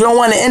 You don't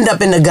want to end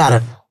up in the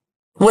gutter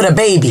with a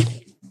baby.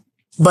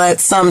 But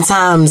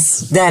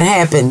sometimes that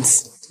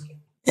happens.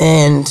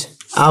 And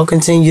I'll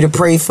continue to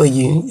pray for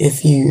you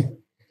if you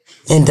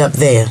end up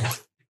there.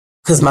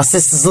 Because my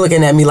sister's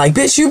looking at me like,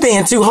 bitch, you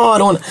being too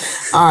hard on.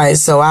 All right,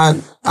 so I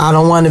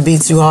don't want to be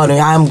too hard on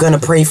you. I'm going to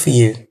pray for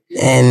you.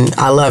 And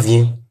I love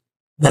you.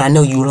 But I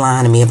know you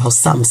lying to me about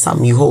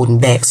something you holding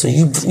back. So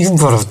you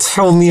better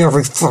tell me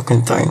every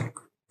fucking thing.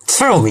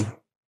 Tell me.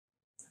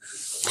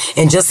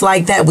 And just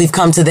like that, we've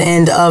come to the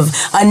end of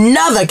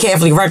another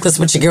Carefully Reckless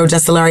with your girl,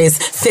 Just Hilarious,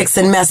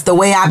 fixing mess the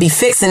way I be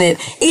fixing it.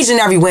 Each and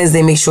every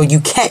Wednesday, make sure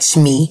you catch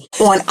me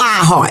on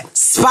iHeart,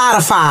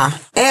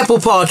 Spotify, Apple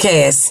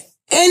Podcasts,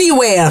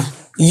 anywhere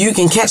you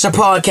can catch a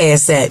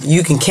podcast at,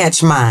 you can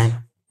catch mine.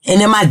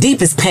 And in my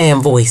deepest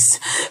Pam voice,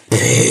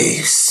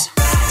 peace.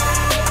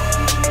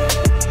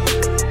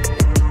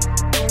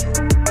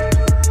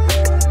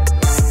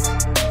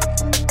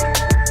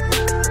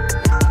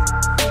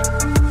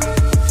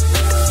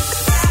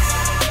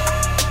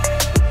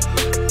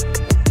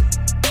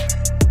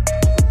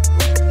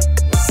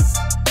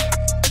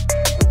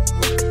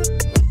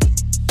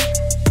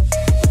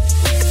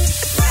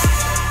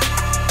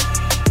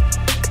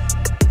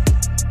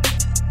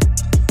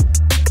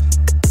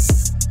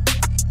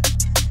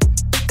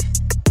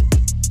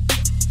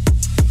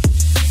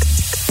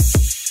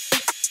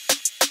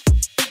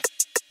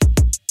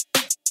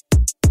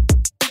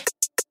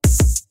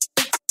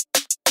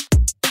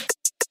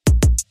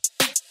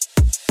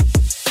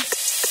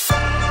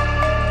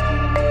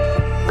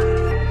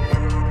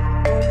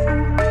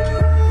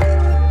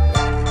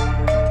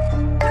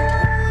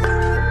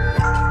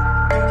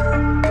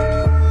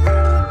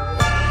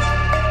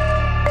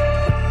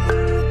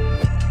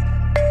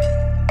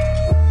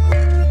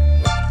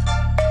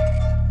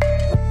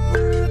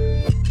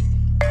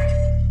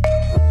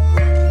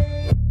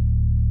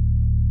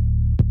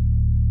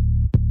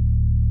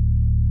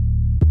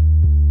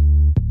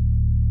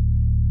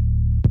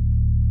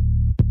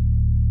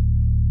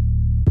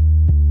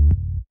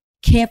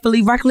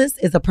 Carefully Reckless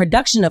is a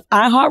production of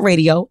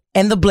iHeartRadio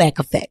and The Black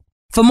Effect.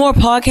 For more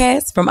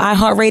podcasts from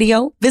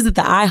iHeartRadio, visit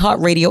the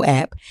iHeartRadio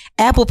app,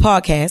 Apple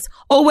Podcasts,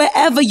 or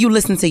wherever you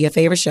listen to your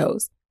favorite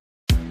shows.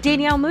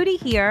 Danielle Moody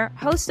here,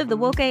 host of the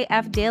Woke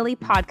AF Daily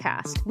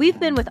podcast. We've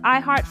been with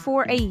iHeart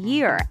for a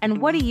year, and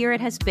what a year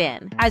it has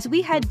been. As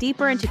we head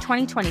deeper into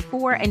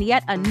 2024 and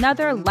yet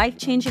another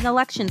life-changing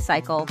election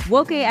cycle,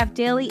 Woke AF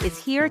Daily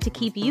is here to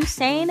keep you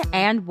sane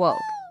and woke.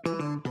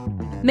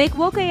 Make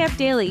Woke AF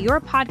Daily your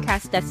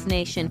podcast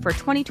destination for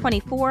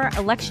 2024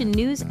 election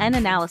news and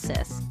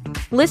analysis.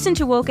 Listen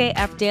to Woke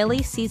AF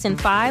Daily Season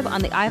 5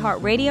 on the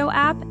iHeartRadio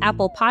app,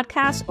 Apple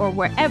Podcasts, or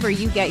wherever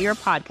you get your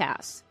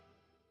podcasts.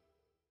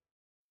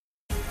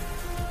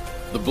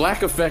 The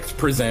Black Effect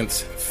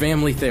presents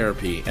Family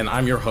Therapy, and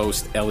I'm your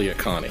host, Elliot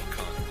Connie.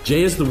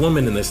 Jay is the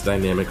woman in this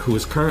dynamic who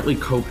is currently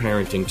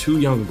co-parenting 2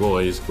 young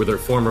boys with her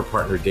former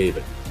partner,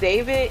 David.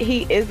 David,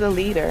 he is a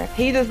leader.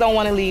 He just don't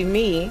want to leave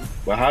me.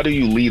 But how do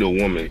you lead a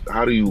woman?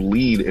 How do you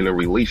lead in a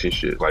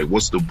relationship? Like,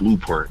 what's the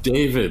blueprint?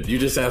 David, you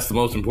just asked the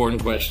most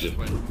important question.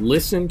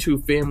 Listen to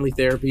Family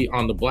Therapy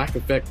on the Black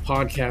Effect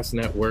Podcast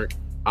Network,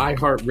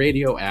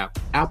 iHeartRadio app,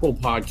 Apple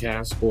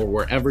Podcasts, or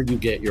wherever you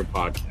get your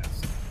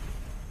podcasts.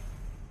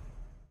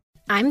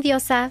 I'm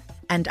Diosa.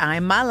 And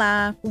I'm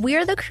Mala.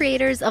 We're the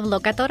creators of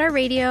Locatora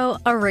Radio,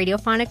 a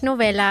radiophonic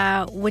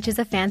novela, which is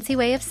a fancy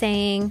way of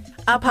saying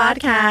a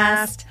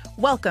podcast.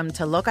 Welcome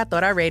to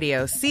Locatora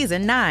Radio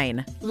Season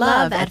 9,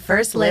 Love at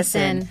First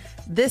Listen.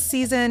 This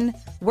season,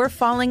 we're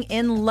falling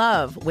in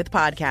love with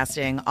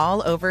podcasting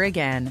all over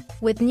again.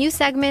 With new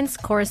segments,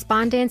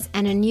 correspondence,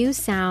 and a new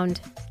sound.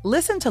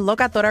 Listen to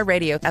Locatora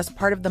Radio as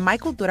part of the My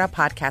Cultura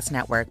Podcast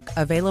Network,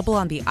 available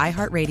on the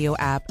iHeartRadio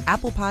app,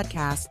 Apple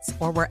Podcasts,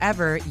 or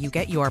wherever you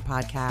get your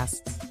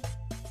podcasts.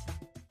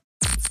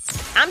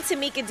 I'm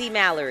Tamika D.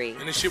 Mallory.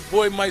 And it's your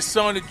boy, my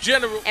son, the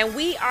General. And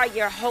we are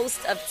your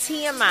hosts of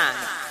TMI.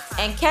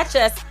 And catch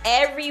us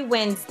every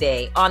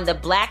Wednesday on the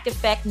Black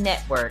Effect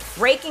Network,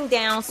 breaking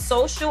down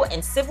social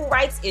and civil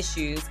rights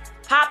issues,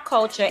 pop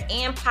culture,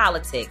 and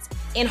politics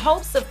in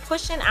hopes of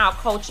pushing our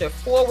culture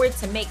forward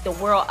to make the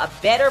world a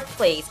better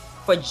place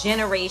for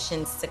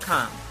generations to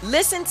come.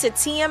 Listen to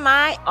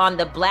TMI on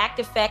the Black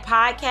Effect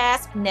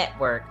Podcast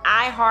Network,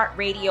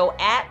 iHeartRadio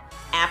app,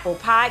 Apple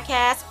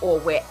Podcasts, or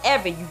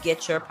wherever you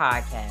get your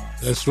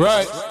podcasts. That's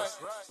right.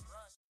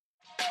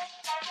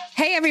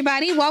 Hey,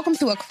 everybody. Welcome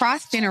to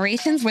Across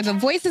Generations, where the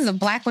voices of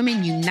Black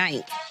women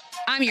unite.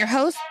 I'm your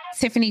host,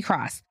 Tiffany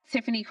Cross.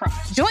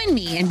 Join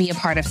me and be a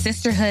part of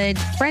sisterhood,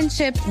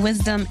 friendship,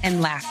 wisdom,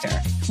 and laughter.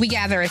 We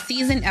gather a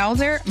seasoned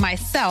elder,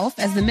 myself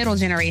as the middle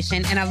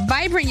generation, and a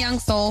vibrant young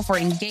soul for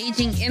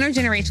engaging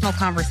intergenerational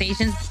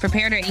conversations.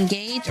 Prepare to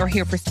engage or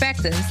hear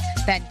perspectives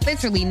that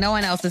literally no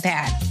one else has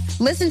had.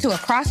 Listen to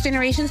Across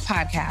Generations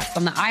podcast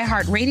on the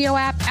iHeartRadio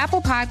app,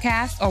 Apple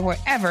Podcasts, or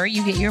wherever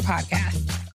you get your podcasts.